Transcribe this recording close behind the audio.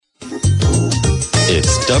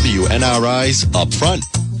It's WNRI's Upfront.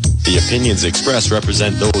 The opinions expressed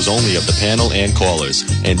represent those only of the panel and callers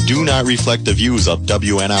and do not reflect the views of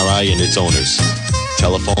WNRI and its owners.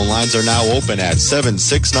 Telephone lines are now open at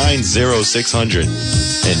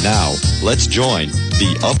 769-0600. And now, let's join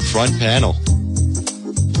the Upfront panel.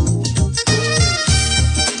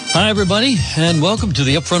 Hi, everybody, and welcome to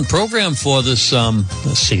the Upfront program for this,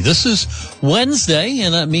 this is Wednesday,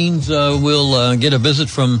 and that means we'll get a visit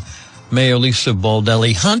from Mayor Lisa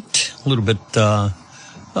Baldelli Hunt a little bit, a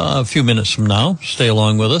few minutes from now. Stay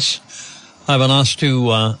along with us. I've been asked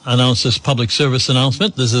to announce this public service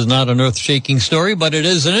announcement. This is not an earth-shaking story, but it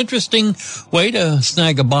is an interesting way to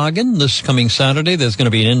snag a bargain. This coming Saturday, there's going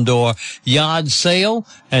to be an indoor yard sale,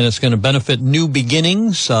 and it's going to benefit New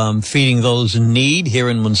Beginnings, feeding those in need here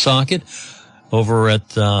in Woonsocket, over at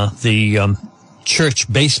the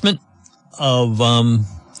church basement of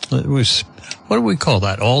what do we call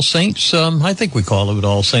that? All Saints? I think we call it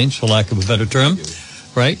All Saints, for lack of a better term.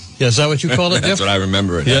 Right? Yeah, is that what you call it, Jeff? That's what I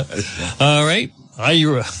remember it. Yeah. All right.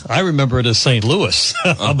 I remember it as St. Louis.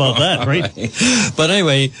 How about that, right? But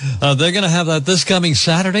anyway, they're going to have that this coming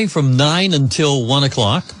Saturday from 9 until 1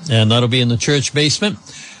 o'clock, and that'll be in the church basement.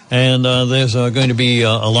 And there's going to be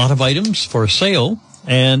a lot of items for sale,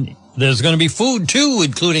 and there's going to be food, too,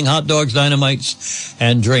 including hot dogs, dynamites,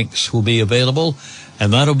 and drinks will be available.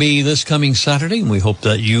 And that'll be this coming Saturday, and we hope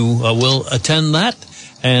that you will attend that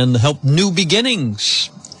and help New Beginnings.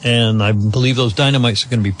 And I believe those dynamites are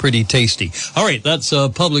going to be pretty tasty. All right, that's a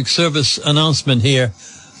public service announcement here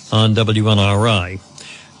on WNRI.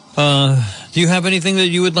 Do you have anything that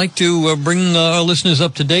you would like to bring our listeners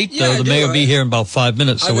up to date? Yeah, the mayor will be here in about 5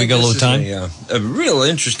 minutes, so we got a little time. A real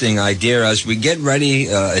interesting idea as we get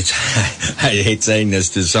ready. I hate saying this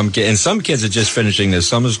to some kids, and some kids are just finishing their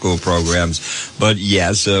summer school programs. But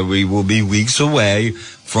yes, we will be weeks away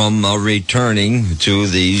from returning to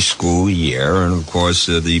the school year. And, of course,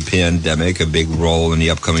 the pandemic, a big role in the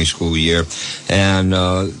upcoming school year. And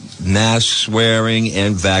mask wearing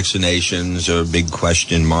and vaccinations are big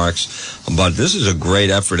question marks. But this is a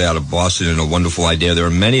great effort out of Boston and a wonderful idea. There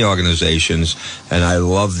are many organizations, and I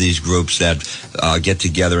love these groups that get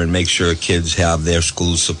together and make sure kids have their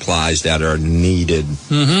school supplies that are needed.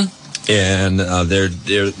 Mm-hmm. And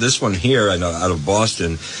this one here out of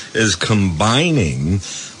Boston is combining,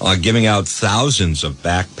 giving out thousands of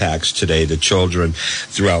backpacks today to children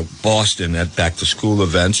throughout Boston at back-to-school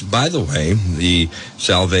events. By the way, the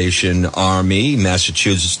Salvation Army,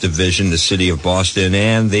 Massachusetts Division, the City of Boston,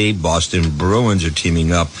 and the Boston Bruins are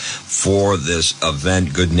teaming up for this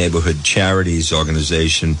event. Good Neighborhood Charities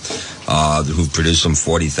organization, who've produced some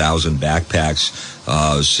 40,000 backpacks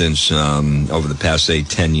since over the past,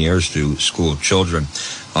 10 years to school children.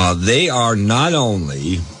 They are not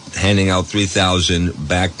only handing out 3,000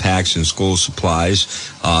 backpacks and school supplies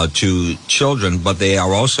to children, but they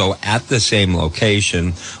are also at the same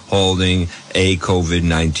location holding a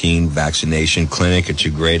COVID-19 vaccination clinic. It's a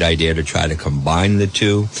great idea to try to combine the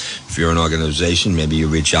two. If you're an organization, maybe you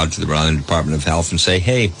reach out to the Rhode Island Department of Health and say,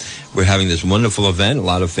 hey, we're having this wonderful event. A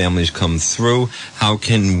lot of families come through. How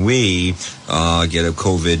can we get a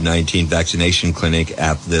COVID-19 vaccination clinic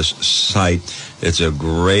at this site? It's a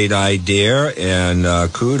great idea, and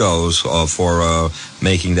kudos for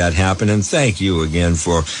making that happen. And thank you again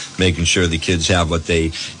for making sure the kids have what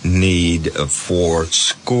they need for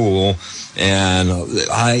school. And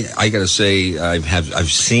I got to say, I've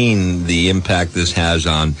seen the impact this has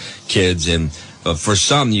on kids, and for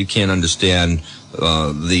some, you can't understand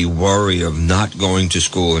the worry of not going to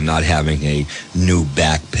school and not having a new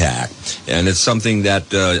backpack. And it's something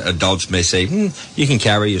that adults may say, you can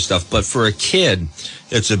carry your stuff. But for a kid,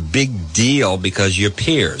 it's a big deal because your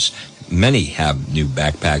peers, many have new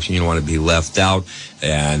backpacks, and you don't want to be left out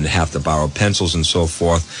and have to borrow pencils and so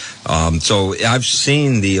forth. So I've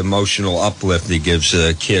seen the emotional uplift it gives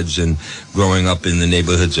kids and growing up in the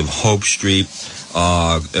neighborhoods of Hope Street,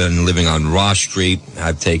 and living on Ross Street.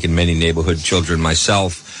 I've taken many neighborhood children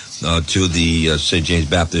myself to the St. James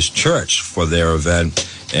Baptist Church for their event,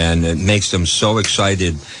 and it makes them so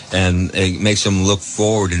excited, and it makes them look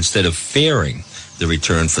forward instead of fearing the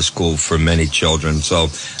return for school for many children. So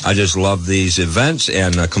I just love these events,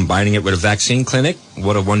 and combining it with a vaccine clinic,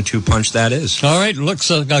 what a 1-2 punch that is. All right,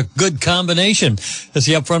 looks like a good combination. It's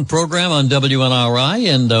the Upfront program on WNRI,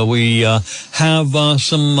 and we have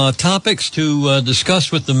some topics to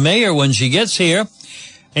discuss with the mayor when she gets here.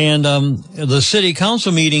 And the city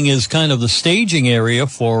council meeting is kind of the staging area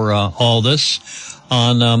for all this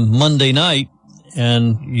on Monday night.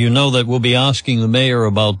 And you know that we'll be asking the mayor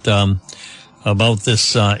about about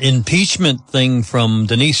this impeachment thing from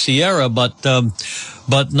Denise Sierra,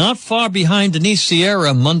 but not far behind Denise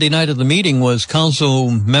Sierra, Monday night of the meeting was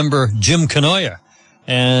Council Member Jim Canoia,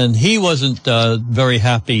 and he wasn't very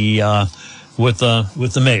happy with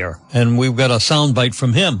the mayor, and we've got a soundbite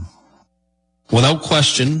from him. Without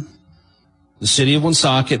question, the city of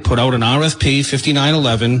Woonsocket put out an RFP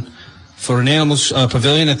 5911 for an animal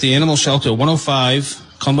pavilion at the animal shelter 105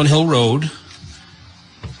 Cumberland Hill Road.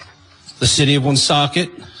 The city of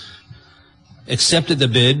Woonsocket accepted the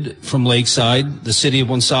bid from Lakeside. The city of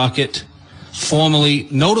Woonsocket formally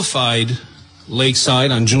notified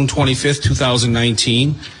Lakeside on June 25th,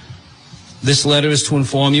 2019. This letter is to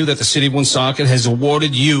inform you that the city of Woonsocket has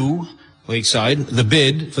awarded you, Lakeside, the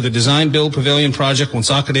bid for the design build pavilion project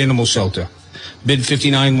Woonsocket Animal Shelter, bid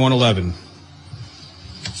 59111.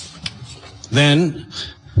 Then,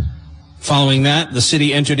 following that, the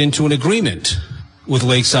city entered into an agreement with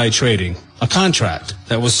Lakeside Trading, a contract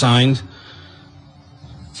that was signed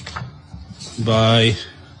by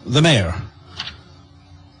the mayor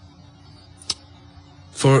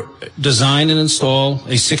for design and install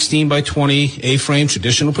a 16 by 20 A-frame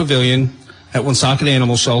traditional pavilion at Woonsocket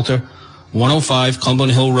Animal Shelter, 105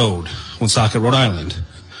 Cumberland Hill Road, Woonsocket, Rhode Island.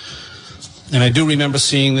 And I do remember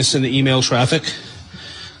seeing this in the email traffic,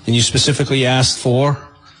 and you specifically asked for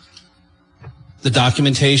the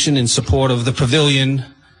documentation in support of the pavilion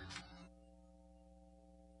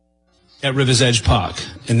at River's Edge Park.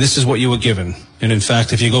 And this is what you were given. And in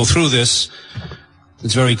fact, if you go through this,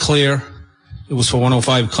 it's very clear. It was for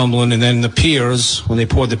 105 Cumberland, and then the piers, when they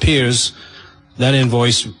poured the piers, that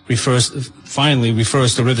invoice finally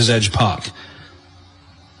refers to River's Edge Park.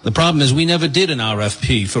 The problem is we never did an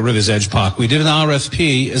RFP for River's Edge Park. We did an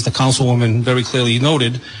RFP, as the councilwoman very clearly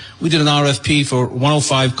noted, we did an RFP for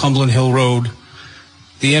 105 Cumberland Hill Road,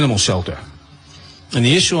 the animal shelter. And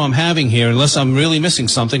the issue I'm having here, unless I'm really missing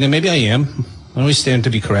something, and maybe I am, I always stand to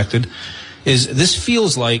be corrected, is this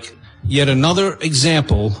feels like yet another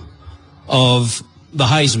example of the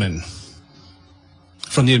Heisman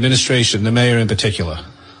from the administration, the mayor in particular,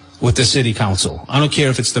 with the city council. I don't care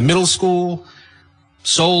if it's the middle school,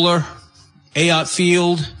 solar, Ayotte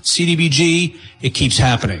Field, CDBG, it keeps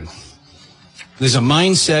happening. There's a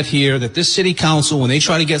mindset here that this city council, when they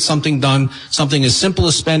try to get something done, something as simple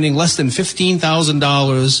as spending less than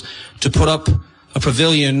 $15,000 to put up a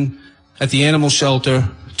pavilion at the animal shelter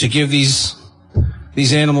to give these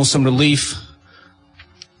animals some relief,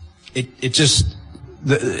 they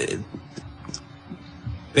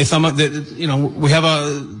thumb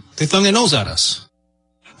their nose at us.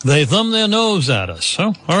 They thumb their nose at us.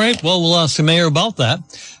 Oh, all right. Well, we'll ask the mayor about that.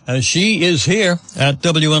 She is here at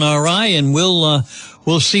WNRI, and we'll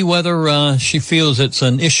see whether she feels it's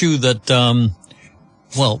an issue that,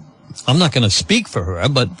 well, I'm not going to speak for her,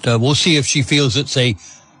 but we'll see if she feels it's a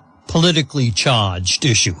politically charged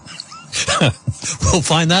issue. We'll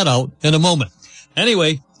find that out in a moment.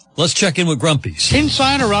 Anyway, let's check in with Grumpy's.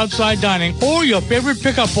 Inside or outside dining, or your favorite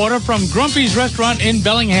pickup order from Grumpy's Restaurant in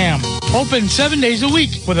Bellingham. Open 7 days a week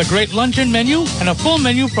with a great luncheon menu and a full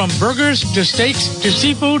menu from burgers to steaks to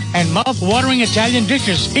seafood and mouth-watering Italian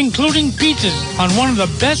dishes, including pizzas on one of the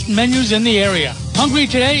best menus in the area. Hungry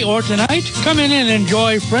today or tonight? Come in and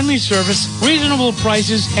enjoy friendly service, reasonable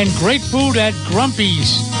prices, and great food at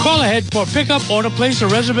Grumpy's. Call ahead for pickup, order, place, or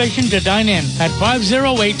reservation to dine in at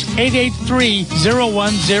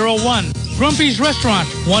 508-883-0101. Grumpy's Restaurant,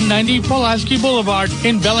 190 Pulaski Boulevard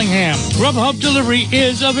in Bellingham. Grubhub delivery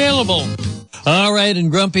is available. All right,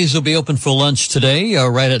 and Grumpy's will be open for lunch today,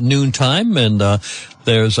 right at noontime, and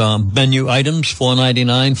there's menu items,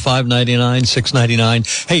 $4.99, $5.99,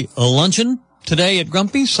 $6.99. Hey, a luncheon today at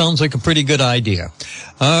Grumpy's sounds like a pretty good idea.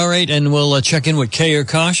 All right, and we'll check in with Kayer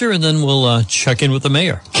Kosher, and then we'll check in with the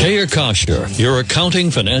mayor. Kayer Kosher, your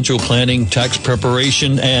accounting, financial planning, tax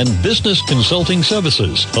preparation, and business consulting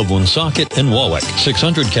services of Woonsocket and Warwick.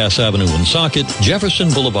 600 Cass Avenue, Woonsocket,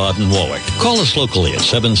 Jefferson Boulevard in Warwick. Call us locally at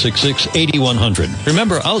 766-8100.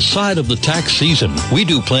 Remember, outside of the tax season, we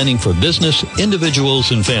do planning for business,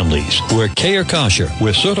 individuals, and families. We're Kayer Kosher.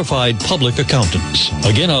 We're certified public accountants.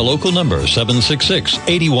 Again, our local number,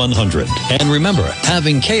 766-8100. And remember,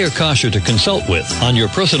 having Kayer Kosher to consult with on your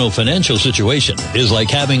personal financial situation is like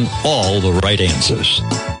having all the right answers.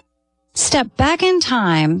 Step back in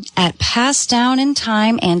time at Pass Down in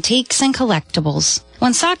Time Antiques and Collectibles,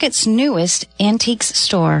 Woonsocket's newest antiques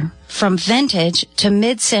store. From vintage to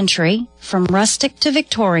mid-century, from rustic to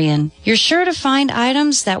Victorian, you're sure to find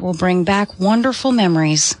items that will bring back wonderful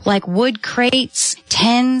memories, like wood crates,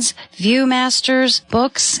 pens, Viewmasters,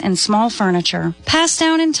 books, and small furniture. Passed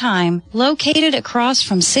Down in Time, located across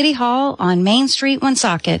from City Hall on Main Street,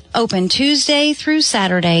 Woonsocket. Open Tuesday through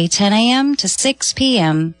Saturday, 10 a.m. to 6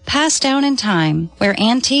 p.m. Passed Down in Time, where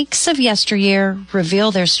antiques of yesteryear reveal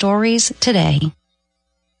their stories today.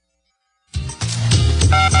 You're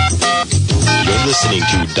listening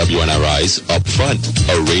to WNRI's Upfront,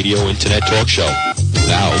 a radio internet talk show.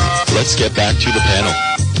 Now, let's get back to the panel.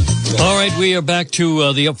 All right, we are back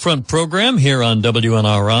to the Upfront program here on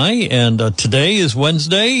WNRI, and today is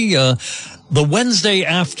Wednesday, the Wednesday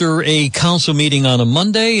after a council meeting on a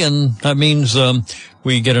Monday, and that means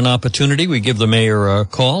we get an opportunity. We give the mayor a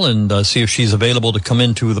call and see if she's available to come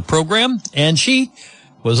into the program, and she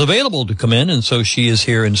was available to come in, and so she is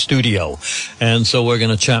here in studio. And so we're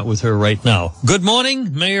going to chat with her right now. Good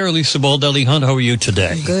morning, Mayor Lisa Baldelli Hunt. How are you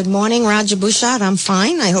today? Good morning, Roger Bouchard. I'm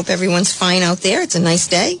fine. I hope everyone's fine out there. It's a nice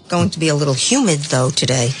day. Going to be a little humid, though,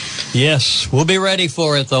 today. Yes, we'll be ready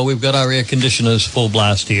for it, though. We've got our air conditioners full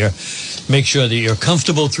blast here. Make sure that you're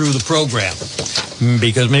comfortable through the program,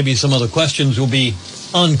 because maybe some of the questions will be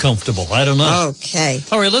uncomfortable. I don't know. Okay.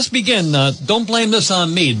 All right, let's begin. Don't blame this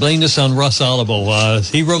on me. Blame this on Russ Olivo.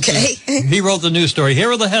 He wrote he wrote the news story.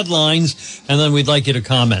 Here are the headlines, and then we'd like you to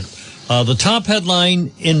comment. The top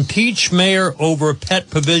headline, impeach mayor over pet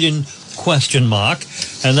pavilion, ?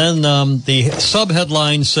 And then the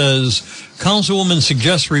sub-headline says, Councilwoman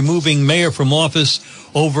suggests removing mayor from office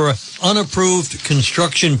over unapproved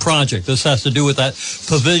construction project. This has to do with that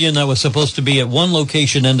pavilion that was supposed to be at one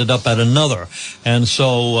location, ended up at another. And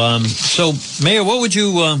so, Mayor, what would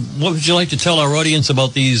you like to tell our audience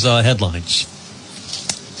about these headlines?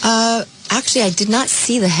 Actually, I did not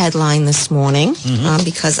see the headline this morning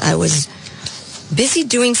because I was busy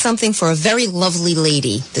doing something for a very lovely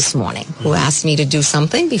lady this morning who asked me to do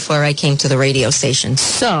something before I came to the radio station.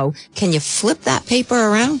 So, can you flip that paper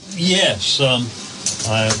around? Yes.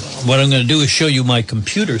 What I'm going to do is show you my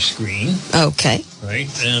computer screen. Okay. Right,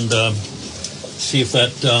 and see if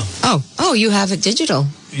that... Oh, you have it digital.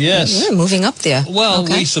 Yes. You're moving up there. Well,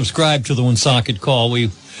 okay. We subscribe to the Woonsocket Call.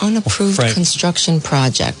 Unapproved construction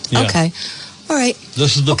project. Yeah. Okay. All right.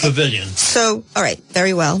 This is the pavilion. So, all right,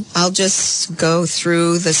 very well. I'll just go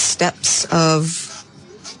through the steps of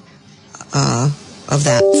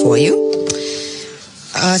that for you.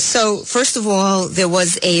 So, first of all, there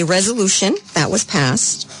was a resolution that was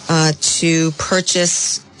passed to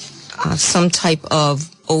purchase some type of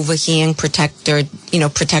overhang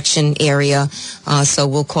protection area. So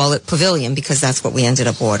we'll call it pavilion because that's what we ended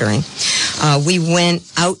up ordering. We went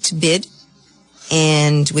out to bid.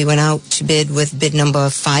 And we went out to bid with bid number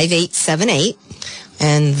 5878,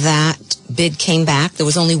 and that bid came back. There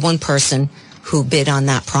was only one person who bid on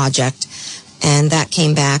that project, and that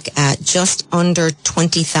came back at just under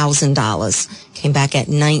 $20,000. Came back at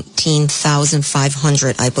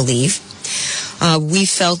 $19,500, I believe. We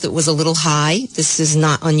felt it was a little high. This is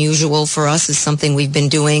not unusual for us. It's something we've been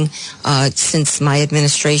doing since my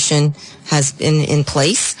administration has been in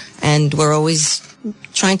place, and we're always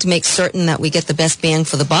trying to make certain that we get the best bang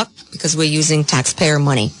for the buck because we're using taxpayer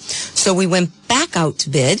money. So we went back out to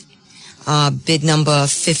bid number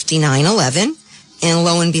 5911, and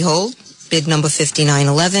lo and behold, bid number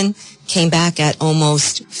 5911 came back at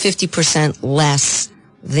almost 50% less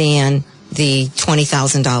than the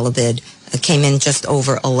 $20,000 bid. It came in just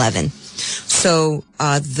over 11. So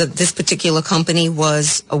this particular company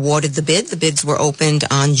was awarded the bid. The bids were opened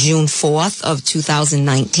on June 4th of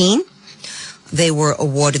 2019. They were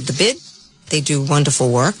awarded the bid. They do wonderful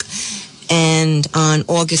work. And on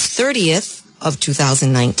August 30th of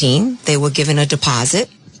 2019, they were given a deposit,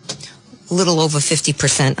 a little over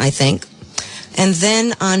 50%, I think. And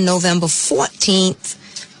then on November 14th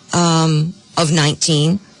of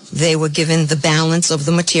 19, they were given the balance of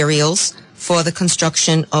the materials for the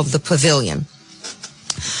construction of the pavilion.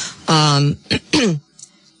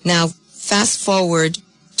 Now, fast forward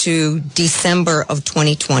to December of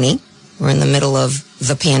 2020. We're in the middle of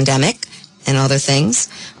the pandemic and other things.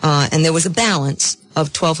 And there was a balance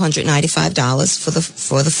of $1,295 for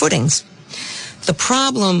the footings. The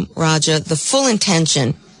problem, Roger, the full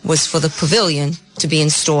intention was for the pavilion to be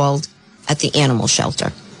installed at the animal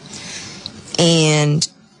shelter. And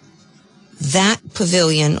that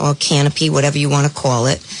pavilion or canopy, whatever you want to call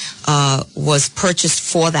it, was purchased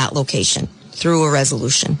for that location through a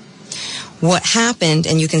resolution. What happened,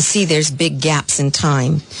 and you can see there's big gaps in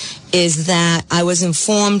time, is that I was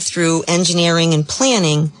informed through engineering and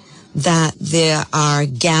planning that there are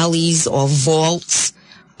galleys or vaults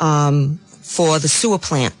for the sewer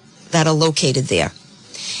plant that are located there.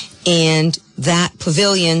 And that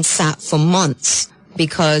pavilion sat for months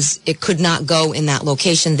because it could not go in that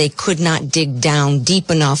location. They could not dig down deep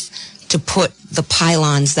enough to put the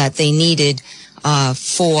pylons that they needed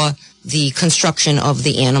for the construction of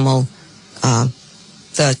the animal,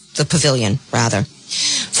 the pavilion, rather.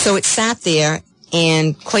 So it sat there,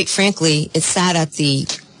 and quite frankly, it sat at the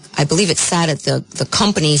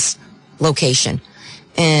company's location.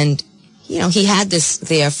 And, he had this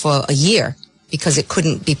there for a year because it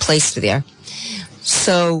couldn't be placed there.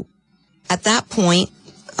 So at that point,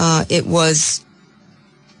 it was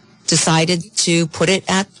decided to put it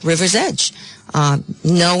at River's Edge,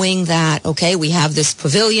 knowing that, okay, we have this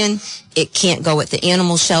pavilion. It can't go at the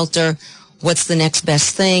animal shelter. What's the next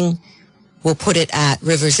best thing? We'll put it at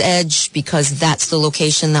River's Edge because that's the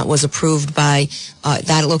location that was approved by,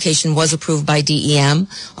 DEM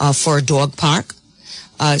for a dog park.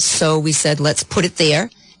 So we said, let's put it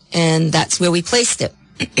there, and that's where we placed it.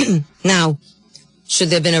 Now, should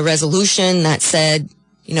there have been a resolution that said,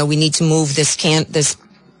 we need to move this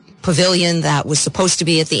pavilion that was supposed to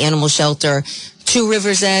be at the animal shelter to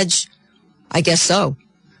River's Edge? I guess so.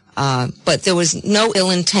 But there was no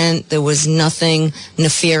ill intent. There was nothing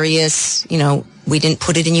nefarious. We didn't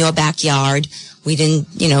put it in your backyard. We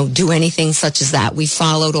didn't, do anything such as that. We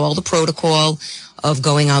followed all the protocol of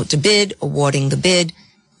going out to bid, awarding the bid,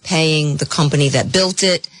 paying the company that built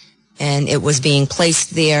it, and it was being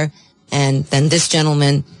placed there. And then this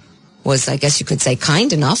gentleman was, I guess you could say,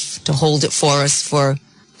 kind enough to hold it for us for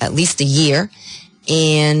at least a year.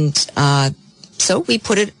 And so we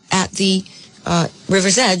put it at the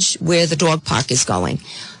River's Edge where the dog park is going.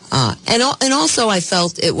 And also I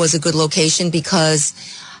felt it was a good location because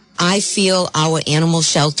I feel our animal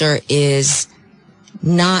shelter is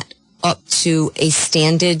not up to a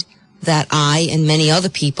standard that I and many other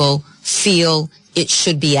people feel it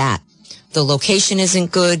should be at. The location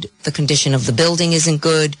isn't good. The condition of the building isn't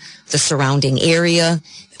good. The surrounding area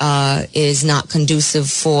is not conducive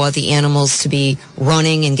for the animals to be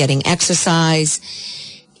running and getting exercise.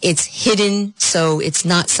 It's hidden, so it's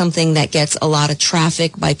not something that gets a lot of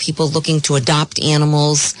traffic by people looking to adopt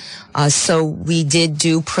animals. So we did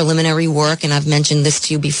do preliminary work, and I've mentioned this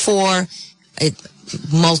to you before.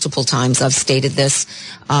 Multiple times I've stated this,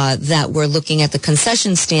 that we're looking at the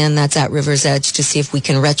concession stand that's at River's Edge to see if we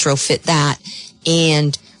can retrofit that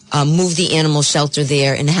and move the animal shelter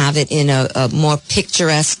there and have it in a more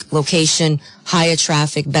picturesque location, higher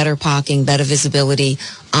traffic, better parking, better visibility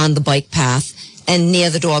on the bike path and near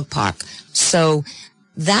the dog park. So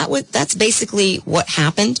that's basically what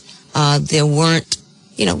happened. There weren't,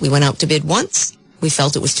 we went out to bid once. We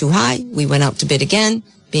felt it was too high. We went out to bid again,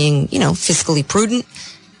 being, fiscally prudent,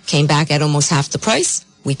 came back at almost half the price.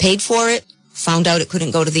 We paid for it, found out it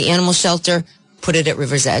couldn't go to the animal shelter, put it at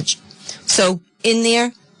River's Edge. So in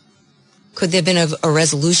there, could there have been a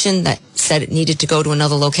resolution that said it needed to go to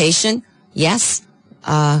another location? Yes.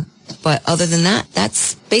 But other than that,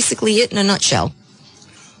 that's basically it in a nutshell.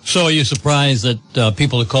 So are you surprised that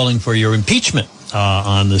people are calling for your impeachment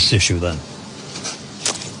on this issue then?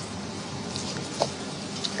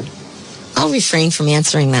 I'll refrain from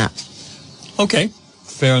answering that. Okay,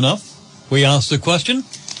 fair enough. We asked the question,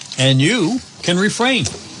 and you can refrain.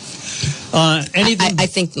 Anything?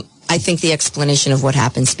 I think the explanation of what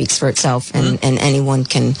happened speaks for itself, and anyone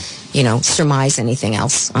can, surmise anything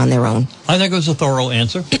else on their own. I think it was a thorough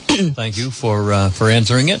answer. Thank you for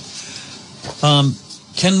answering it.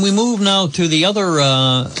 Can we move now to the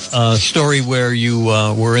other story where you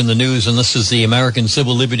were in the news, and this is the American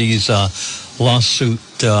Civil Liberties lawsuit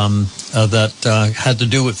that had to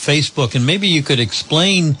do with Facebook, and maybe you could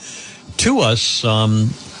explain to us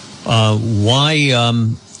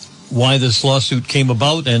why this lawsuit came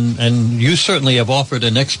about, and you certainly have offered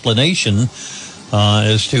an explanation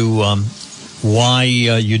as to why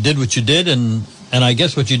you did what you did, and I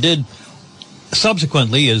guess what you did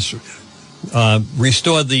subsequently is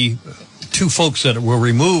restore the two folks that were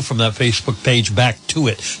removed from that Facebook page back to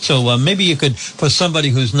it. So maybe you could, for somebody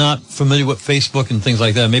who's not familiar with Facebook and things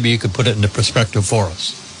like that, maybe you could put it into perspective for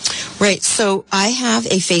us. Right. So I have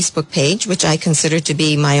a Facebook page, which I consider to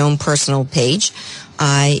be my own personal page.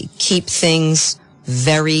 I keep things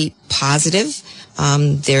very positive.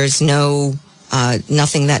 There's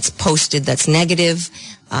nothing that's posted that's negative.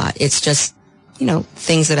 It's just,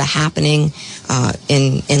 things that are happening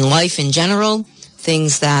in life in general,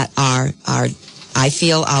 things that are I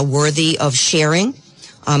feel are worthy of sharing,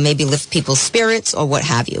 maybe lift people's spirits or what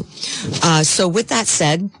have you. So with that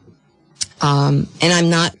said, and I'm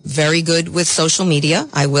not very good with social media.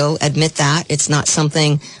 I will admit that. It's not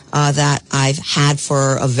something that I've had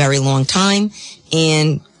for a very long time.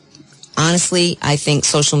 And honestly, I think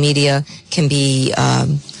social media can be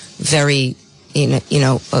very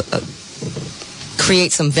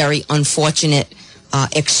create some very unfortunate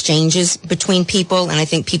exchanges between people. And I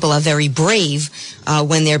think people are very brave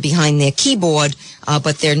when they're behind their keyboard,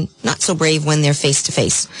 but they're not so brave when they're face to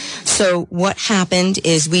face. So what happened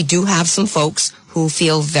is we do have some folks who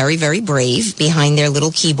feel very, very brave behind their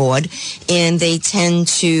little keyboard, and they tend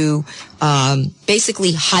to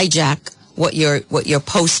basically hijack what you're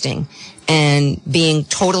posting, and being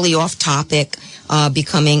totally off topic,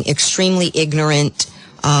 becoming extremely ignorant,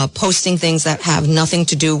 posting things that have nothing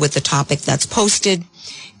to do with the topic that's posted.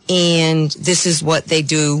 And this is what they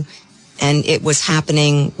do. And it was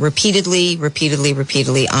happening repeatedly,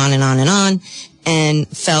 on and on and on, and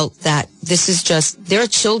felt that this is just, there are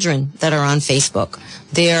children that are on Facebook.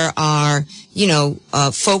 There are,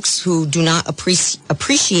 folks who do not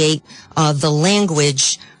appreciate the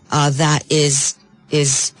language that is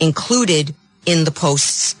included in the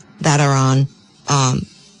posts that are on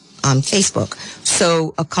Facebook.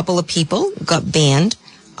 So a couple of people got banned.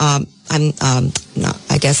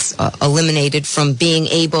 Eliminated from being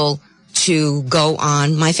able to go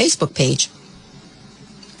on my Facebook page.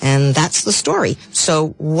 And that's the story.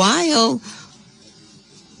 So while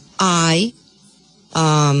I'm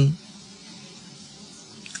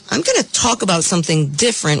going to talk about something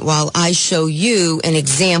different while I show you an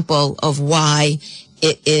example of why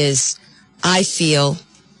it is, I feel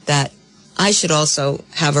that I should also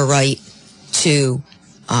have a right to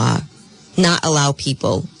not allow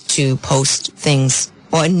people to post things,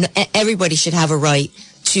 or everybody should have a right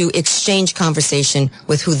to exchange conversation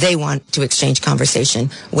with who they want to exchange conversation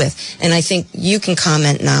with. And I think you can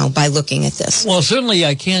comment now by looking at this. Well, certainly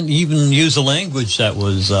I can't even use the language that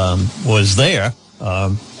was there.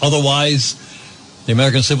 Otherwise, the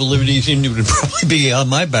American Civil Liberties Union would probably be on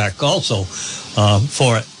my back also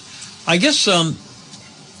for it. I guess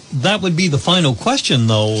that would be the final question,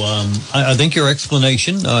 though. I think your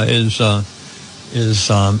explanation is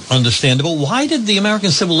understandable. Why did the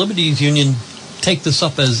American Civil Liberties Union take this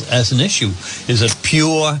up as an issue? Is it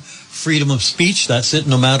pure freedom of speech? That's it,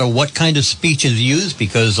 no matter what kind of speech is used?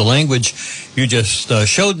 Because the language you just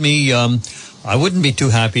showed me, I wouldn't be too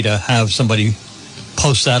happy to have somebody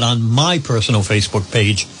post that on my personal Facebook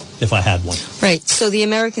page if I had one. Right. So the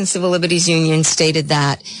American Civil Liberties Union stated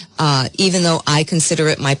that even though I consider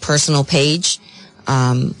it my personal page,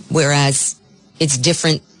 whereas it's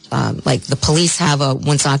different, like the police have a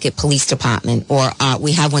Woonsocket Police Department, or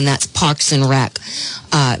we have one that's Parks and Rec.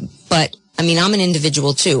 But I mean, I'm an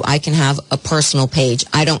individual too. I can have a personal page.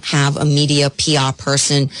 I don't have a media PR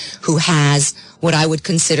person who has what I would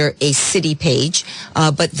consider a city page.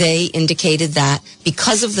 But they indicated that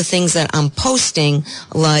because of the things that I'm posting,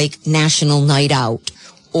 like National Night Out,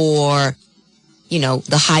 or,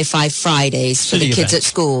 the High Five Fridays for the kids at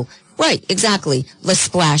school. Right, exactly. The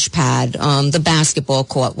splash pad, the basketball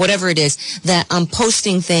court, whatever it is, that I'm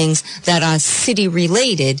posting things that are city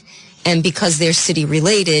related, and because they're city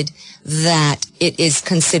related, that it is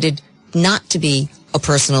considered not to be a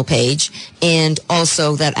personal page, and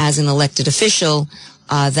also that as an elected official,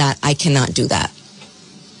 that I cannot do that.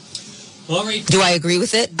 All right. Do I agree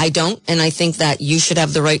with it? I don't, and I think that you should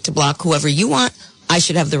have the right to block whoever you want. I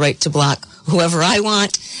should have the right to block whoever I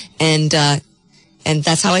want, and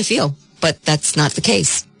that's how I feel. But that's not the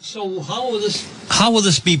case. So how will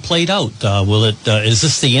this be played out? Is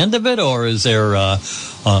this the end of it, or is there a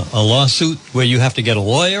lawsuit where you have to get a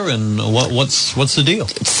lawyer, and what's the deal?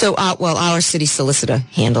 So, our city solicitor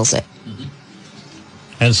handles it.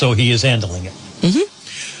 Mm-hmm. And so he is handling it.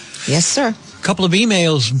 Mm-hmm. Yes, sir. A couple of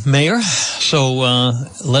emails, Mayor. So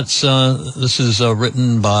let's. This is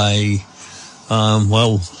written by.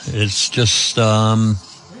 It's just.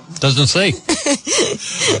 Doesn't say.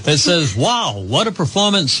 It says, wow, what a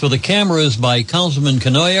performance for the cameras by Councilman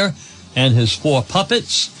Cournoyer and his 4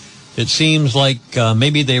 puppets. It seems like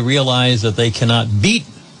maybe they realize that they cannot beat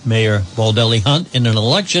Mayor Baldelli Hunt in an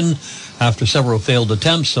election after several failed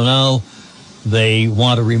attempts. So now they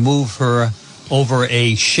want to remove her over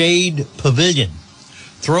a shade pavilion.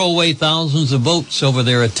 Throw away thousands of votes over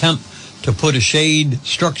their attempt to put a shade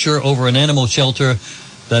structure over an animal shelter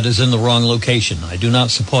that is in the wrong location. I do not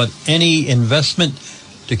support any investment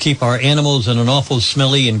to keep our animals in an awful,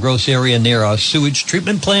 smelly, and gross area near our sewage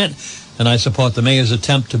treatment plant, and I support the mayor's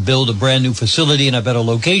attempt to build a brand new facility in a better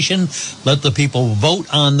location. Let the people vote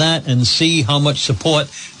on that and see how much support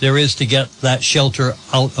there is to get that shelter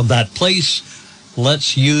out of that place.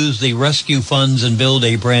 Let's use the rescue funds and build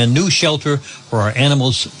a brand new shelter for our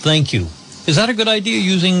animals. Thank you. Is that a good idea,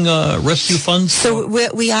 using rescue funds? So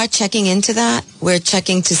we are checking into that. We're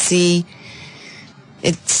checking to see.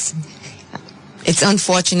 It's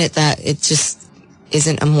unfortunate that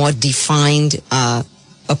isn't a more defined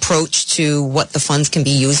approach to what the funds can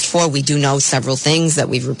be used for. We do know several things that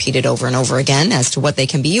we've repeated over and over again as to what they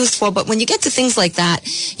can be used for. But when you get to things like that,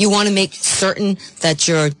 you want to make certain that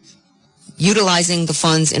you're utilizing the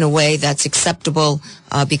funds in a way that's acceptable,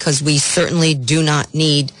 because we certainly do not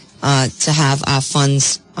need to have our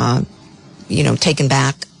funds, taken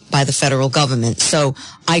back by the federal government. So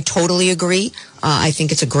I totally agree. I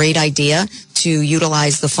think it's a great idea to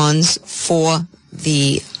utilize the funds for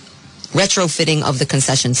the retrofitting of the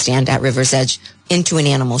concession stand at River's Edge into an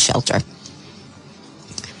animal shelter.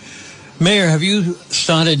 Mayor, have you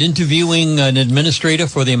started interviewing an administrator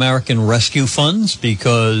for the American Rescue Funds?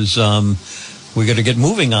 Because we're going to get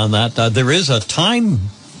moving on that. There is a time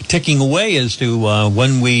ticking away as to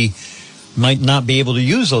when we might not be able to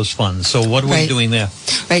use those funds. So what are we doing there?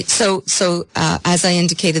 Right. So as I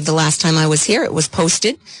indicated the last time I was here, it was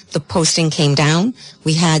posted. The posting came down.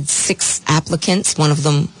 We had 6 applicants. One of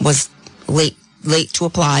them was late to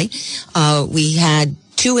apply. We had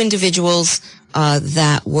 2 individuals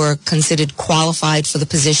that were considered qualified for the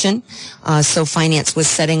position. So finance was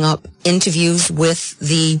setting up interviews with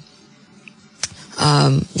the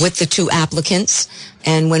 2 applicants.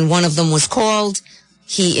 And when one of them was called,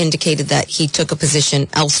 he indicated that he took a position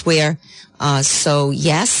elsewhere. So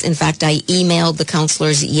yes, in fact, I emailed the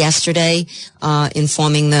counselors yesterday,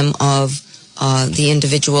 informing them of the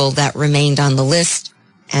individual that remained on the list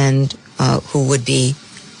and who would be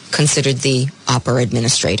considered the opera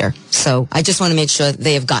administrator. So I just want to make sure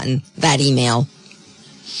they have gotten that email.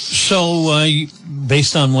 So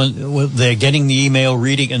based on when they're getting the email,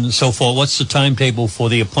 reading, and so forth, what's the timetable for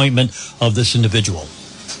the appointment of this individual?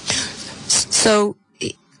 So,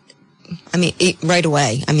 right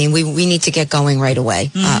away. We need to get going right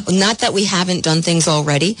away. Not that we haven't done things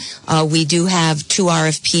already. We do have 2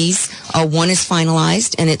 RFPs. One is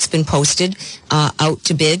finalized and it's been posted out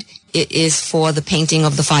to bid. It is for the painting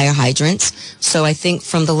of the fire hydrants. So I think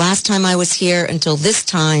from the last time I was here until this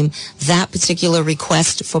time, that particular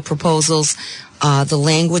request for proposals, the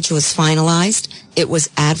language was finalized. It was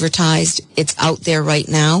advertised. It's out there right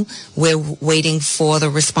now. We're waiting for the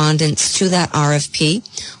respondents to that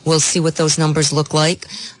RFP. We'll see what those numbers look like.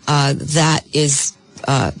 That is,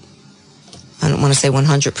 I don't want to say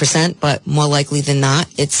 100%, but more likely than not,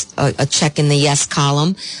 it's a check in the yes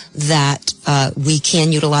column that we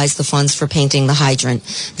can utilize the funds for painting the hydrant.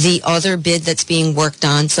 The other bid that's being worked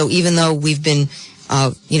on, so even though we've been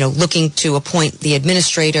looking to appoint the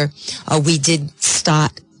administrator, we did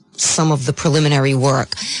start some of the preliminary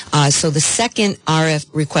work. So the second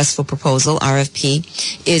request for proposal,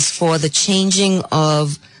 RFP, is for the changing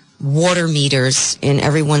of water meters in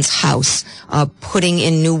everyone's house, putting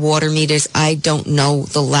in new water meters. I don't know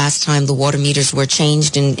the last time the water meters were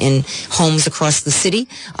changed in homes across the city,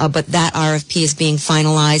 but that RFP is being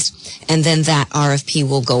finalized, and then that RFP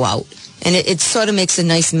will go out. And it sort of makes a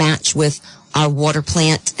nice match with our water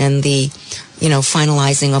plant and the,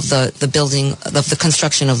 finalizing of the building, of the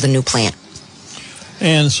construction of the new plant.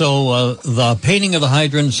 And so the painting of the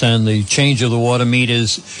hydrants and the change of the water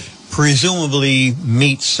meters presumably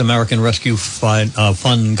meets American Rescue Fund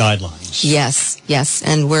guidelines. Yes.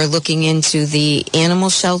 And we're looking into the animal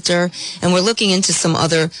shelter, and we're looking into some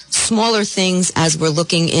other smaller things as we're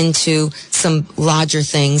looking into some larger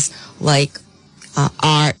things like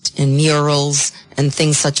art and murals and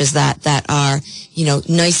things such as that are,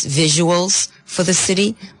 nice visuals for the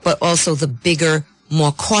city, but also the bigger,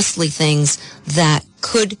 more costly things that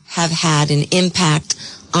could have had an impact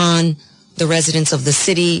on the residents of the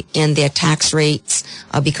city and their tax rates,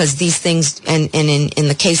 because these things, and in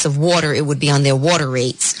the case of water, it would be on their water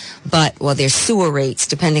rates, or their sewer rates,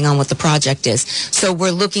 depending on what the project is. So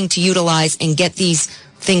we're looking to utilize and get these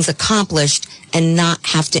things accomplished and not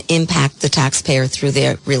have to impact the taxpayer through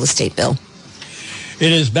their real estate bill.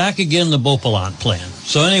 It is back again, the Beauplan plan.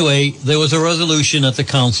 So anyway, there was a resolution at the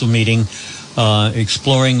council meeting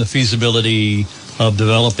exploring the feasibility of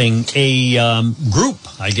developing a group,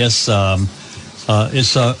 I guess.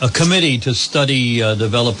 It's a committee to study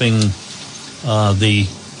developing the,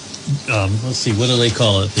 let's see, what do they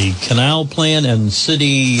call it? The canal plan and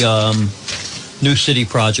city, new city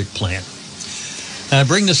project plan. And I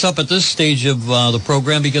bring this up at this stage of the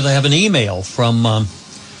program because I have an email from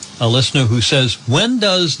a listener who says, when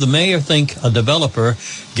does the mayor think a developer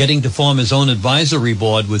getting to form his own advisory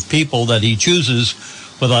board with people that he chooses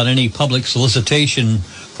without any public solicitation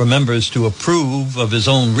for members to approve of his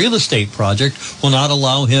own real estate project will not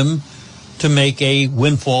allow him to make a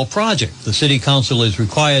windfall project? The city council is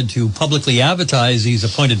required to publicly advertise these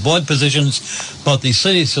appointed board positions, but the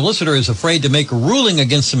city solicitor is afraid to make a ruling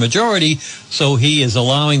against the majority, so he is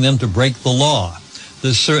allowing them to break the law.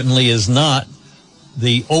 this certainly is not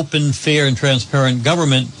the open, fair, and transparent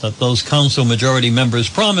government that those council majority members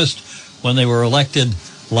promised when they were elected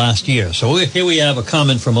last year. So here we have a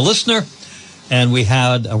comment from a listener, and we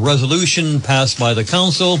had a resolution passed by the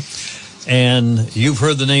council, and you've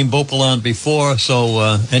heard the name Beauplan before,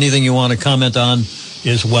 so anything you want to comment on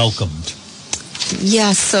is welcomed.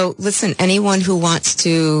 Yeah, so listen, anyone who wants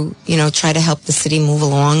to, try to help the city move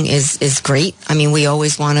along is great. I mean, we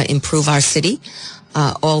always want to improve our city,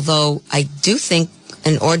 although I do think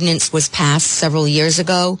an ordinance was passed several years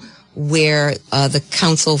ago where the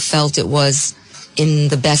council felt it was in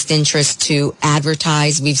the best interest to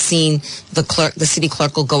advertise. We've seen the city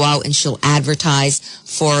clerk will go out and she'll advertise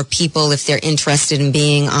for people if they're interested in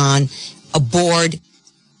being on a board,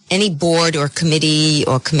 any board or committee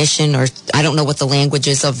or commission, or I don't know what the language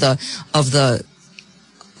is of the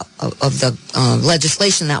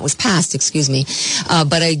legislation that was passed, excuse me.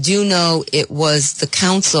 But I do know it was the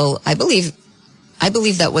council, I believe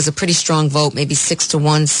that was a pretty strong vote, maybe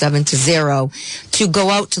 6-1, 7-0, to go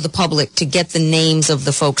out to the public to get the names of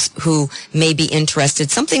the folks who may be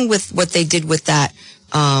interested. Something with what they did with that,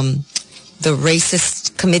 the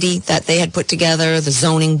racist committee that they had put together, the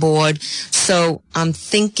zoning board. So I'm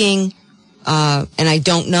thinking, and I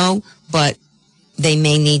don't know, but they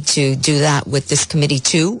may need to do that with this committee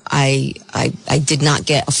too. I did not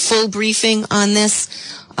get a full briefing on this,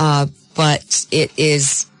 but it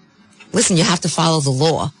is, listen, you have to follow the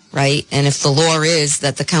law, right? And if the law is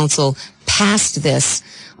that the council passed this,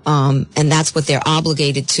 and that's what they're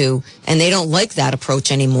obligated to, and they don't like that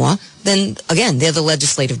approach anymore, then again, they're the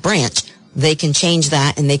legislative branch. They can change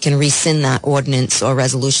that and they can rescind that ordinance or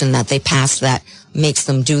resolution that they passed that makes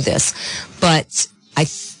them do this. But I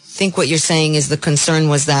think what you're saying is the concern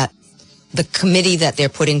was that the committee that they're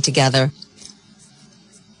putting together,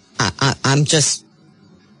 I'm just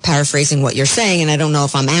paraphrasing what you're saying, and I don't know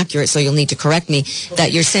if I'm accurate, so you'll need to correct me,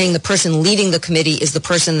 that you're saying the person leading the committee is the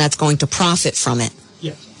person that's going to profit from it.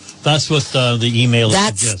 Yes. That's what the email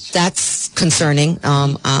suggests. That's concerning.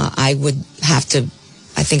 I would have to,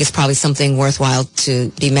 I think it's probably something worthwhile to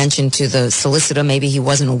be mentioned to the solicitor. Maybe he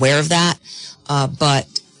wasn't aware of that, but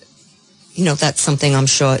that's something I'm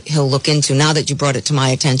sure he'll look into. Now that you brought it to my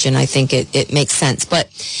attention, I think it makes sense. But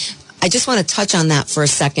I just want to touch on that for a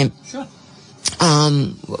second. Sure.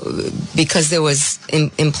 Because there was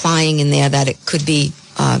implying in there that it could be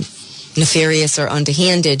nefarious or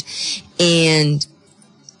underhanded. And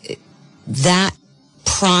that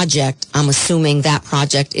project, I'm assuming that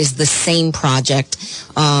project is the same project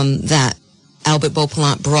that Albert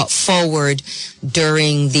Beauplan brought forward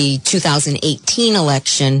during the 2018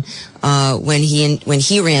 election when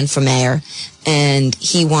he ran for mayor, and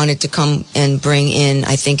he wanted to come and bring in,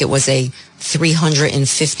 I think it was a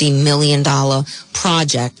 $350 million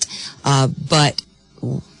project, but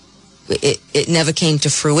it never came to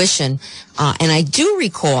fruition. And I do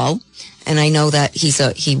recall, and I know that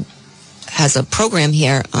he has a program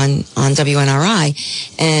here on WNRI,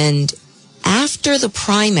 and after the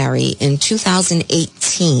primary in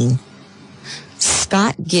 2018,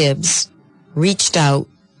 Scott Gibbs reached out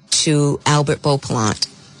to Albert Beauplan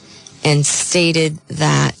and stated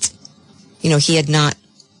that, he had not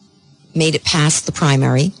made it past the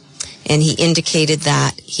primary, and he indicated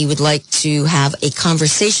that he would like to have a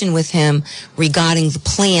conversation with him regarding the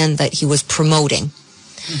plan that he was promoting.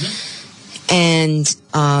 Mm-hmm. And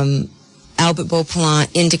Albert Beauplan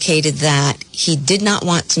indicated that he did not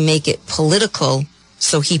want to make it political,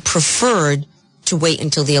 so he preferred to wait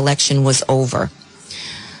until the election was over.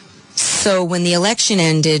 So when the election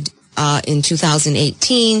ended in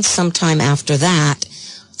 2018, sometime after that,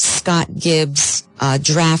 Scott Gibbs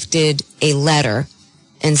drafted a letter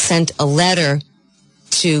and sent a letter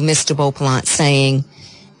to Mr. Beauplan saying,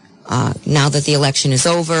 now that the election is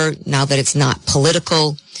over, now that it's not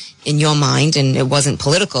political in your mind, and it wasn't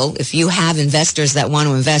political, if you have investors that want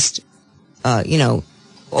to invest,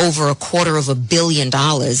 over $250 million,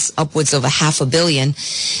 upwards of $500 million,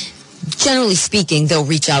 generally speaking, they'll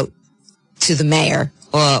reach out to the mayor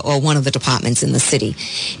or one of the departments in the city.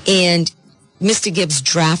 And Mr. Gibbs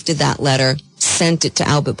drafted that letter, sent it to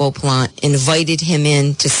Albert Beauplan, invited him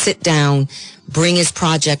in to sit down, bring his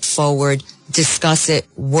project forward, discuss it,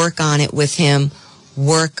 work on it with him,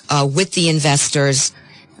 work with the investors,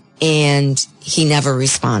 and he never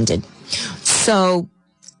responded. So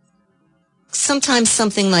sometimes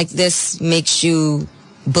something like this makes you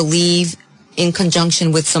believe, in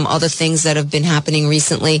conjunction with some other things that have been happening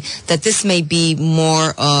recently, that this may be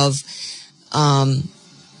more of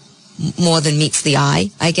more than meets the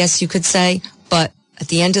eye, I guess you could say. But at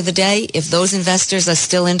the end of the day, if those investors are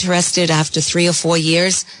still interested after 3 or 4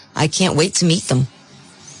 years, I can't wait to meet them.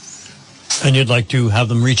 And you'd like to have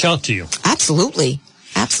them reach out to you? Absolutely.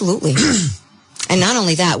 Absolutely. And not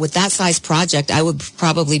only that, with that size project, I would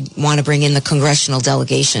probably want to bring in the congressional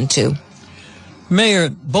delegation, too. Mayor,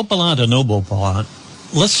 Beaupallant or no Beaupallant,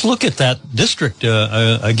 let's look at that district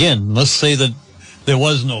again. Let's say that there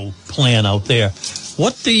was no plan out there.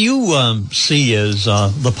 What do you see as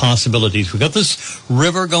the possibilities? We've got this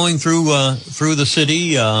river going through the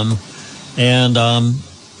city, and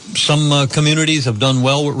some communities have done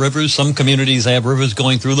well with rivers. Some communities have rivers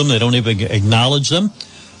going through them. They don't even acknowledge them.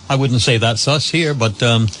 I wouldn't say that's us here, but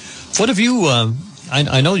what have you...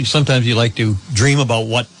 I know sometimes you like to dream about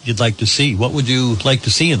what you'd like to see. What would you like to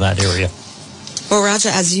see in that area? Well, Roger,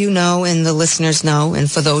 as you know and the listeners know,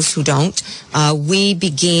 and for those who don't, we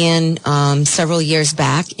began several years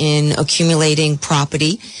back in accumulating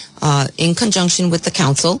property in conjunction with the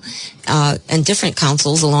council and different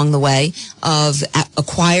councils along the way of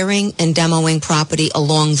acquiring and demoing property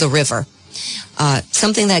along the river.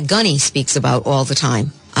 Something that Gunny speaks about all the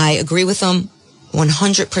time. I agree with him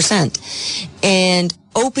 100%. And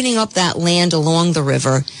opening up that land along the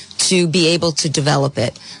river to be able to develop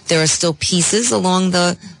it. There are still pieces along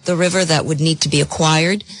the river that would need to be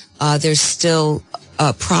acquired. There's still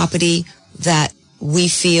property that we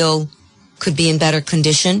feel could be in better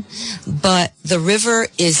condition. But the river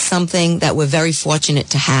is something that we're very fortunate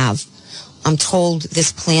to have. I'm told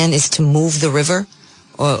this plan is to move the river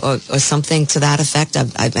or something to that effect.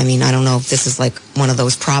 I mean, I don't know if this is like one of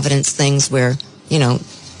those Providence things where, you know,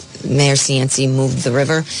 Mayor Cianci moved the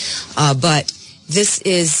river. But this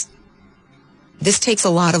takes a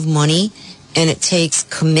lot of money, and it takes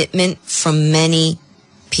commitment from many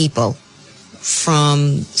people,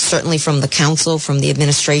 certainly from the council, from the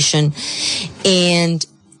administration. And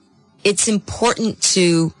it's important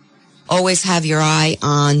to always have your eye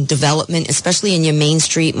on development, especially in your Main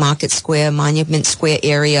Street, Market Square, Monument Square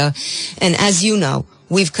area. And as you know,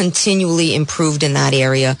 we've continually improved in that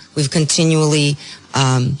area. We've continually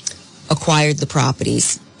acquired the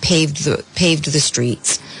properties, paved the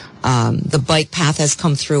streets. The bike path has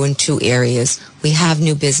come through in 2 areas. We have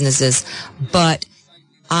new businesses, but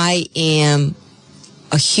I am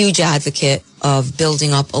a huge advocate of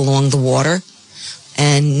building up along the water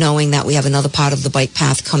and knowing that we have another part of the bike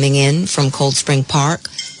path coming in from Cold Spring Park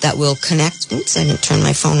that will connect. Oops, I didn't turn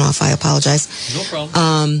my phone off. I apologize. No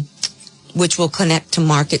problem. Which will connect to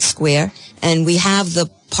Market Square. And we have the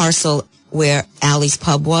parcel where Allie's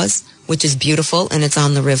Pub was, which is beautiful, and it's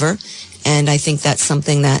on the river. And I think that's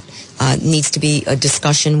something that needs to be a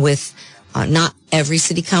discussion with not every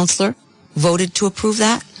city councilor voted to approve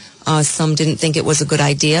that. Some didn't think it was a good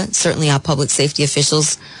idea. Certainly our public safety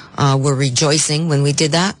officials were rejoicing when we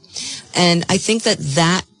did that. And I think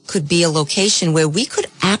that could be a location where we could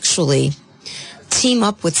actually team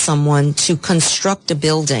up with someone to construct a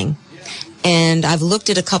building. And I've looked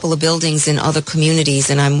at a couple of buildings in other communities,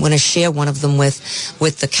 and I'm going to share one of them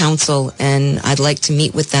with the council, and I'd like to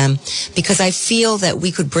meet with them because I feel that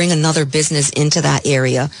we could bring another business into that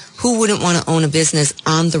area. Who wouldn't want to own a business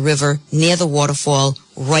on the river, near the waterfall,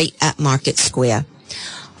 right at Market Square?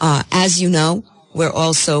 As you know, we've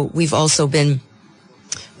also been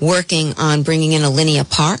working on bringing in a linear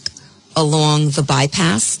park along the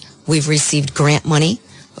bypass. We've received grant money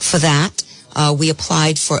for that. We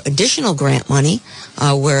applied for additional grant money,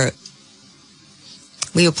 where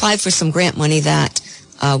we applied for some grant money that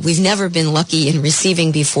we've never been lucky in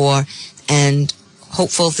receiving before, and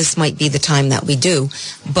hopeful this might be the time that we do.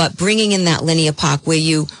 But bringing in that linear park where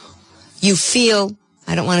you feel,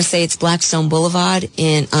 I don't want to say it's Blackstone Boulevard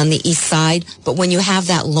on the east side, but when you have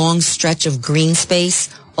that long stretch of green space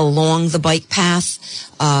along the bike path,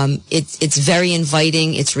 it's very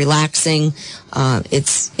inviting. It's relaxing.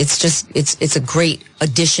 It's a great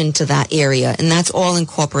addition to that area, and that's all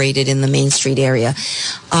incorporated in the Main Street area.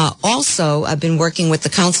 Also, I've been working with the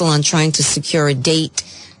council on trying to secure a date.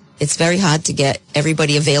 It's very hard to get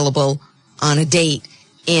everybody available on a date,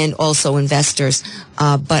 and also investors.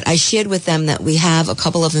 But I shared with them that we have a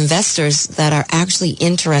couple of investors that are actually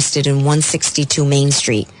interested in 162 Main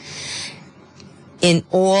Street. In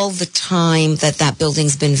all the time that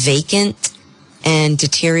building's been vacant and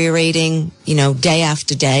deteriorating, day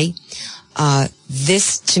after day,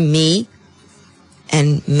 this to me,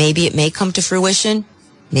 and maybe it may come to fruition,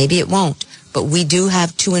 maybe it won't, but we do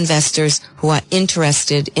have 2 investors who are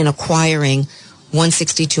interested in acquiring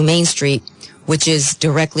 162 Main Street, which is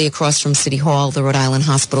directly across from City Hall, the Rhode Island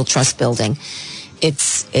Hospital Trust Building.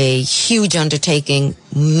 It's a huge undertaking,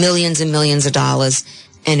 millions and millions of dollars,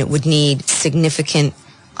 and it would need significant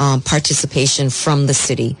participation from the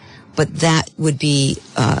city. But that would be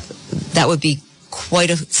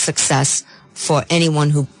quite a success for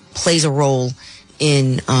anyone who plays a role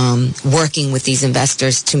in working with these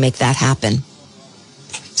investors to make that happen.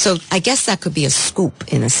 So I guess that could be a scoop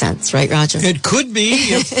in a sense, right, Roger? It could be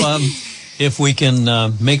if we can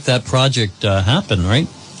make that project happen, right?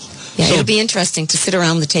 Yeah, So- it'll be interesting to sit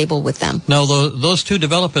around the table with them. Now, those two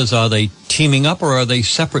developers, are they teaming up or are they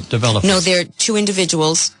separate developers? No, they're two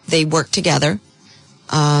individuals. They work together.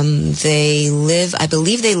 I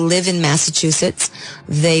believe they live in Massachusetts.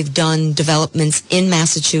 They've done developments in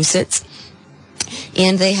Massachusetts.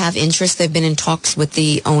 And they have interest. They've been in talks with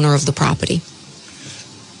the owner of the property.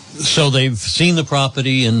 So they've seen the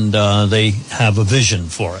property and they have a vision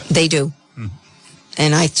for it. They do.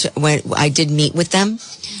 And I did meet with them,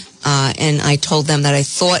 and I told them that I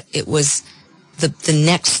thought it was the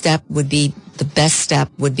next step would be, the best step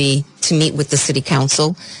would be to meet with the city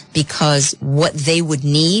council, because what they would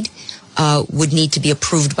need to be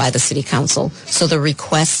approved by the city council. So the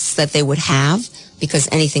requests that they would have, because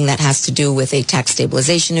anything that has to do with a tax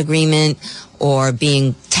stabilization agreement or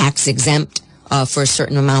being tax exempt for a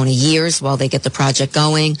certain amount of years while they get the project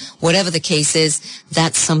going, whatever the case is,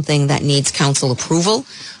 that's something that needs council approval.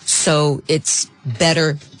 So it's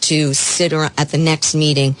better to sit at the next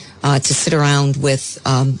meeting to sit around with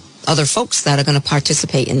other folks that are going to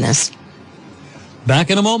participate in this.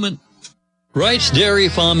 Back in a moment. Wright's Dairy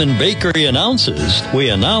Farm and Bakery announces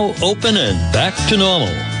we are now open and back to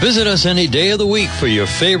normal. Visit us any day of the week for your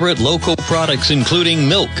favorite local products, including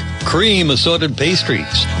milk, cream, assorted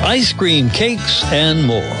pastries, ice cream, cakes, and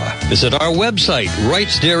more. Visit our website,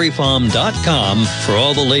 wrightsdairyfarm.com, for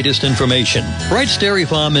all the latest information. Wright's Dairy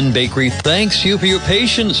Farm and Bakery thanks you for your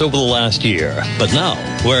patience over the last year. But now,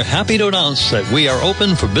 we're happy to announce that we are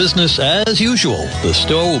open for business as usual. The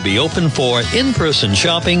store will be open for in-person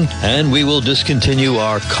shopping, and we will discontinue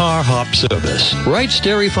our car hop service. Wright's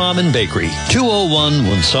Dairy Farm and Bakery, 201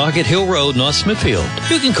 Woonsocket Hill Road, North Smithfield.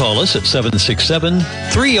 You can call us at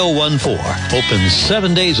 767-3014. Open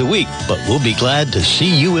 7 days a week, but we'll be glad to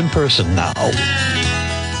see you in person now.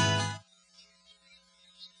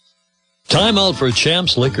 Time out for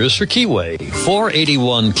Champs Liquors for Keyway,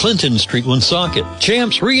 481 Clinton Street, Woonsocket.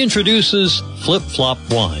 Champs reintroduces Flip Flop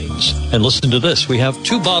wines. And listen to this, we have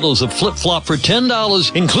 2 bottles of Flip Flop for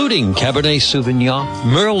 $10, including Cabernet Sauvignon,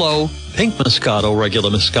 Merlot, Pink Moscato, regular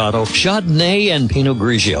Moscato, Chardonnay, and Pinot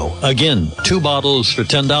Grigio. Again, 2 bottles for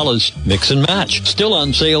 $10. Mix and match. Still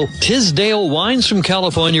on sale, Tisdale wines from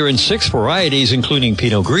California in 6 varieties, including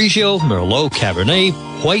Pinot Grigio, Merlot, Cabernet,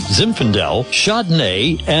 White Zinfandel,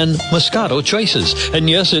 Chardonnay, and Moscato choices. And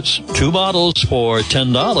yes, it's 2 bottles for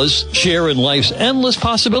 $10. Share in life's endless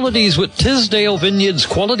possibilities with Tisdale Vineyards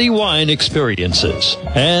quality wine experiences.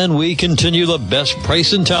 And we continue the best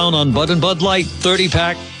price in town on Bud and Bud Light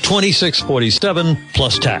 30-pack, $26.47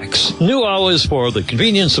 plus tax. New hours for the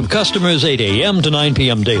convenience of customers, 8 a.m. to 9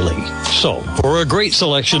 p.m. daily. So, for a great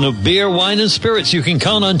selection of beer, wine, and spirits, you can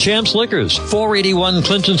count on Champs Liquors, 481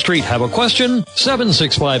 Clinton Street. Have a question?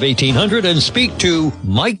 765-1800 and speak to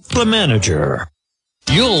Mike the manager.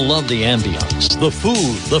 You'll love the ambiance, the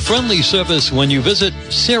food, the friendly service when you visit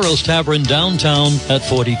Ciro's Tavern downtown at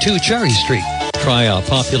 42 Cherry Street. Try our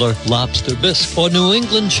popular lobster bisque or New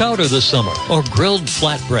England chowder this summer, or grilled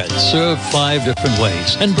flatbread served 5 different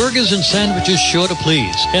ways, and burgers and sandwiches sure to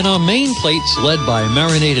please. And our main plates led by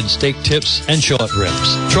marinated steak tips and short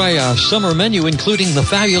ribs. Try our summer menu, including the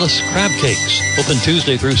fabulous crab cakes. Open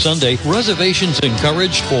Tuesday through Sunday. Reservations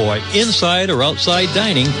encouraged for inside or outside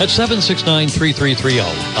dining at 769-3330.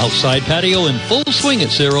 Outside patio in full swing at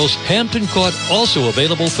Ciro's. Hampton Court also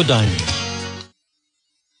available for dining.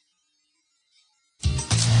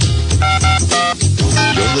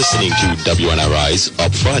 You're listening to WNRI's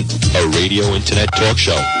Upfront, a radio internet talk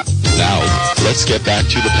show. Now, let's get back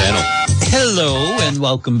to the panel. Hello, and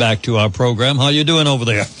welcome back to our program. How you doing over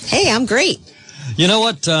there? Hey, I'm great. You know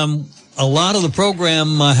what? A lot of the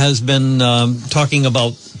program has been talking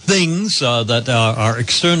about things that are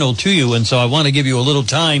external to you, and so I want to give you a little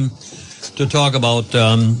time to talk about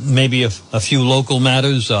maybe a few local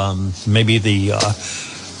matters, maybe the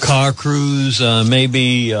car crews,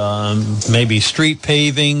 maybe street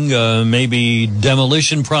paving, maybe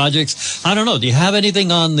demolition projects. I don't know. Do you have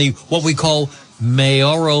anything on the what we call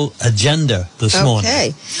mayoral agenda this morning?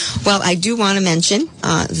 Okay. Well, I do want to mention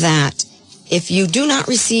that if you do not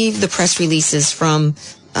receive the press releases from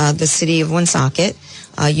the city of Woonsocket,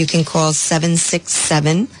 you can call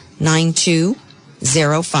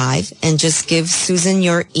 767-9205 and just give Susan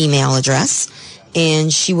your email address,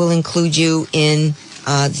 and she will include you in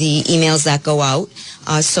the emails that go out.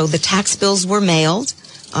 So the tax bills were mailed.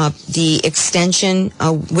 The extension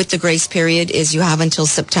with the grace period is you have until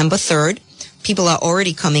September 3rd. People are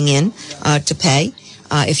already coming in to pay.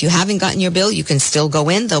 If you haven't gotten your bill, you can still go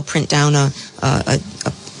in. They'll print down a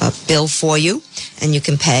bill for you, and you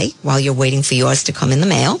can pay while you're waiting for yours to come in the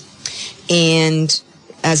mail. And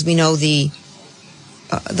as we know, the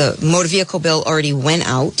motor vehicle bill already went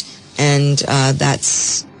out, and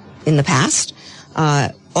that's in the past.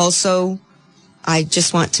 Also, I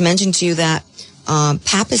just want to mention to you that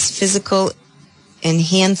Pappas Physical and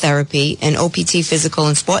Hand Therapy and OPT Physical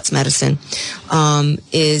and Sports Medicine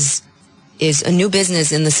is a new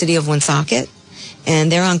business in the city of Woonsocket,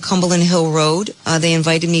 and they're on Cumberland Hill Road. They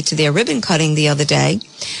invited me to their ribbon cutting the other day,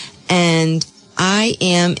 and I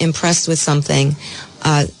am impressed with something.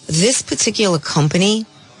 This particular company,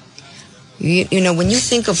 you know, when you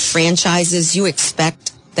think of franchises, you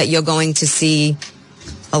expect that you're going to see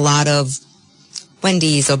a lot of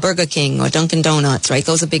Wendy's or Burger King or Dunkin' Donuts, right?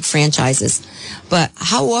 Those are big franchises. But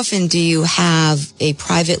how often do you have a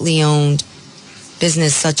privately owned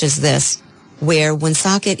business such as this, where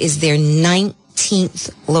Woonsocket is their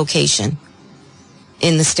 19th location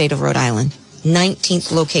in the state of Rhode Island?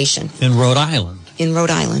 19th location. In Rhode Island. In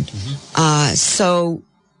Rhode Island. Mm-hmm. So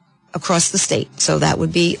across the state. So that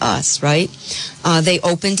would be us, right? They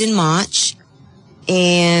opened in March,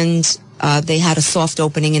 and they had a soft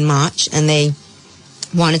opening in March, and they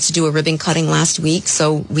wanted to do a ribbon cutting last week,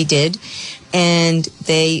 so we did. And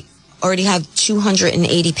they already have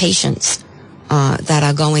 280 patients that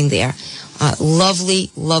are going there.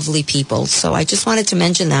 Lovely, lovely people. So I just wanted to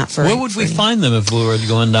mention that for... Where would we find them if we were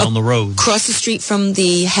going down the road? Across the street from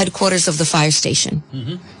the headquarters of the fire station.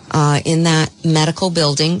 Mm-hmm. In that medical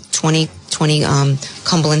building, 2020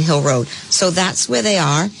 Cumberland Hill Road. So that's where they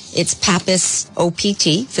are. It's Pappas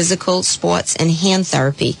OPT, Physical, Sports, and Hand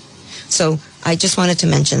Therapy. So I just wanted to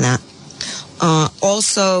mention that.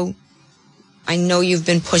 Also, I know you've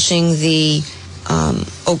been pushing the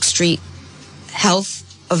Oak Street Health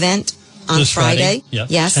event on this Friday. Yeah.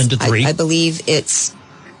 Yes, 10 to 3. I believe it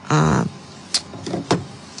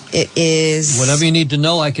is... Whatever you need to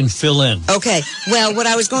know, I can fill in. Okay. Well, what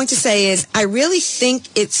I was going to say is I really think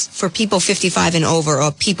it's for people 55 and over,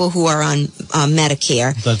 or people who are on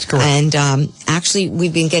Medicare. That's correct. And actually,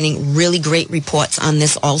 we've been getting really great reports on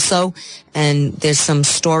this also. And there's some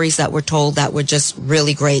stories that were told that were just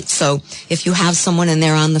really great. So if you have someone and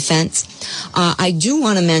they're on the fence, I do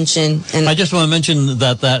want to mention... And I just want to mention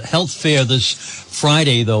that health fair this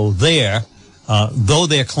Friday, though, though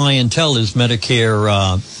their clientele is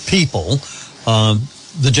Medicare people,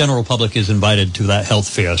 the general public is invited to that health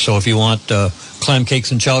fair. So if you want clam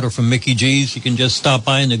cakes and chowder from Mickey G's, you can just stop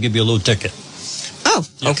by and they'll give you a little ticket. Oh,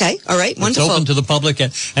 okay. All right. Wonderful. It's open to the public,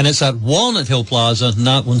 and it's at Walnut Hill Plaza,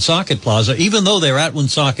 not Woonsocket Plaza. Even though they're at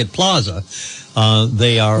Woonsocket Plaza,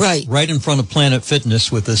 they are right in front of Planet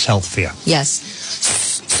Fitness with this health fair. Yes.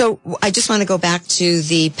 So I just want to go back to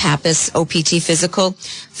the Pappas OPT Physical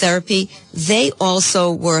Therapy. They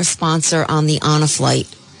also were a sponsor on the Honor Flight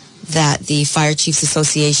that the Fire Chiefs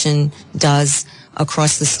Association does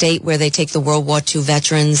across the state, where they take the World War II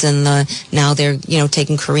veterans, and now they're,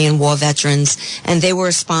 taking Korean War veterans. And they were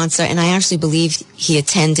a sponsor, and I actually believe he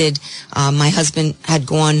attended. My husband had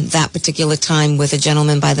gone that particular time with a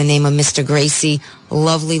gentleman by the name of Mr. Gracie.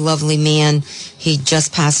 Lovely, lovely man. He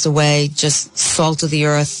just passed away, just salt of the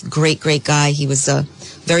earth. Great, great guy. He was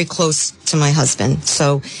very close to my husband.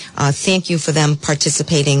 So thank you for them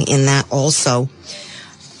participating in that also.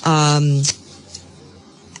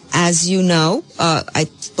 As you know, I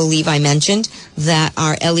believe I mentioned that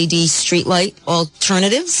our LED streetlight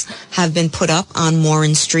alternatives have been put up on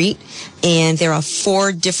Warren Street, and there are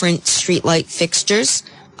 4 different streetlight fixtures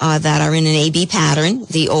that are in an AB pattern,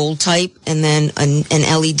 the old type, and then an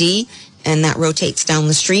LED, and that rotates down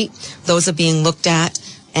the street. Those are being looked at,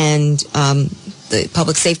 and the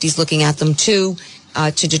public safety is looking at them too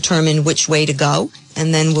to determine which way to go.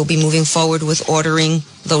 And then we'll be moving forward with ordering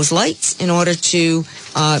those lights in order to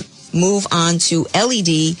move on to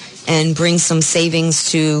LED and bring some savings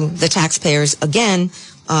to the taxpayers again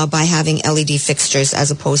by having LED fixtures as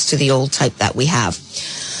opposed to the old type that we have.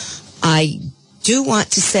 I do want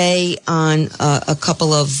to say on a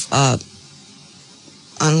couple of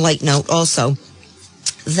on light note also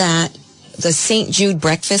that the St. Jude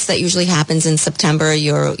breakfast that usually happens in September,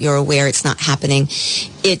 you're aware it's not happening.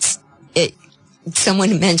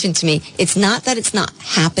 Someone mentioned to me, it's not that it's not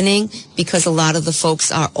happening because a lot of the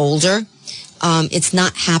folks are older. It's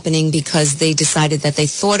not happening because they decided that they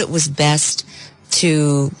thought it was best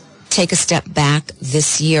to take a step back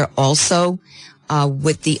this year also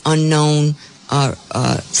with the unknown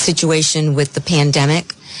situation with the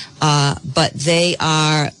pandemic. But they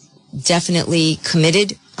are definitely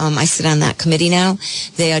committed I sit on that committee now.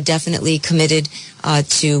 They are definitely committed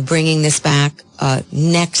to bringing this back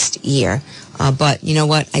next year. But you know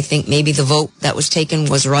what? I think maybe the vote that was taken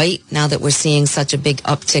was right now that we're seeing such a big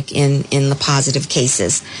uptick in the positive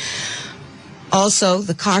cases. Also,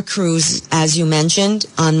 the car cruise, as you mentioned,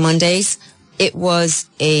 on Mondays, it was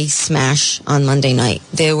a smash on Monday night.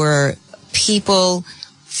 There were people,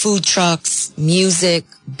 food trucks, music,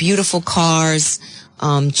 beautiful cars,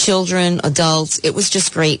 children, adults. It was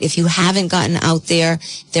just great. If you haven't gotten out there,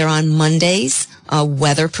 they're on Mondays,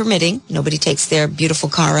 weather permitting. Nobody takes their beautiful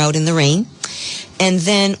car out in the rain. And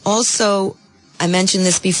then also, I mentioned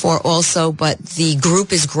this before also, but the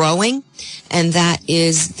group is growing, and that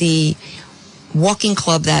is the walking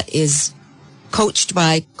club that is coached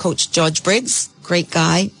by Coach George Briggs. Great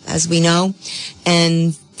guy, as we know.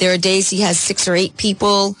 And there are days he has 6 or 8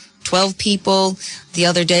 people, 12 people. The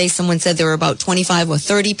other day, someone said there were about 25 or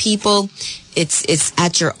 30 people. It's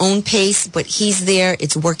at your own pace, but he's there.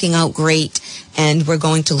 It's working out great, and we're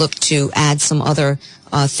going to look to add some other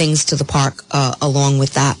things to the park along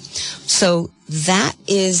with that. So that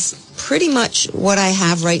is pretty much what I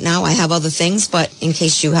have right now. I have other things, but in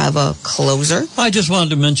case you have a closer. I just wanted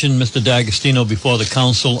to mention Mr. D'Agostino before the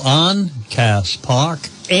council on Cass Park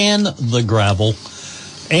and the gravel.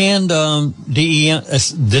 And DEM,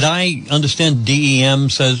 did I understand DEM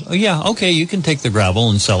says, oh, yeah, okay, you can take the gravel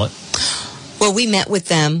and sell it? Well, we met with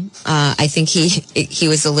them. I think he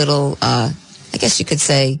was a little, I guess you could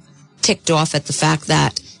say, ticked off at the fact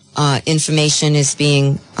that information is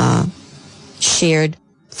being shared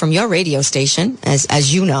from your radio station,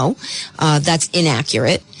 as you know, that's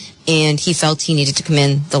inaccurate. And he felt he needed to come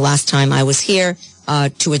in the last time I was here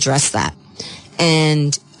to address that.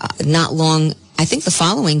 And not long, I think the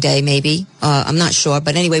following day maybe, I'm not sure.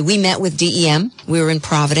 But anyway, we met with DEM. We were in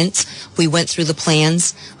Providence. We went through the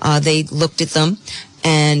plans. They looked at them.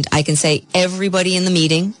 And I can say everybody in the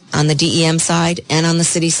meeting on the DEM side and on the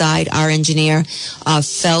city side, our engineer,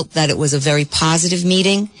 felt that it was a very positive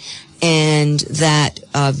meeting, and that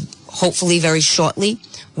hopefully very shortly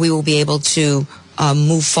we will be able to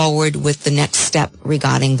move forward with the next step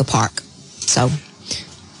regarding the park. So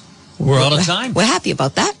we're out of time. We're happy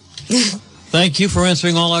about that. Thank you for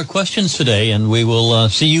answering all our questions today, and we will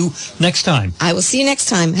see you next time. I will see you next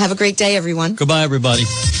time. Have a great day, everyone. Goodbye, everybody.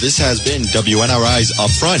 This has been WNRI's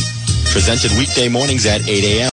Upfront, presented weekday mornings at 8 a.m.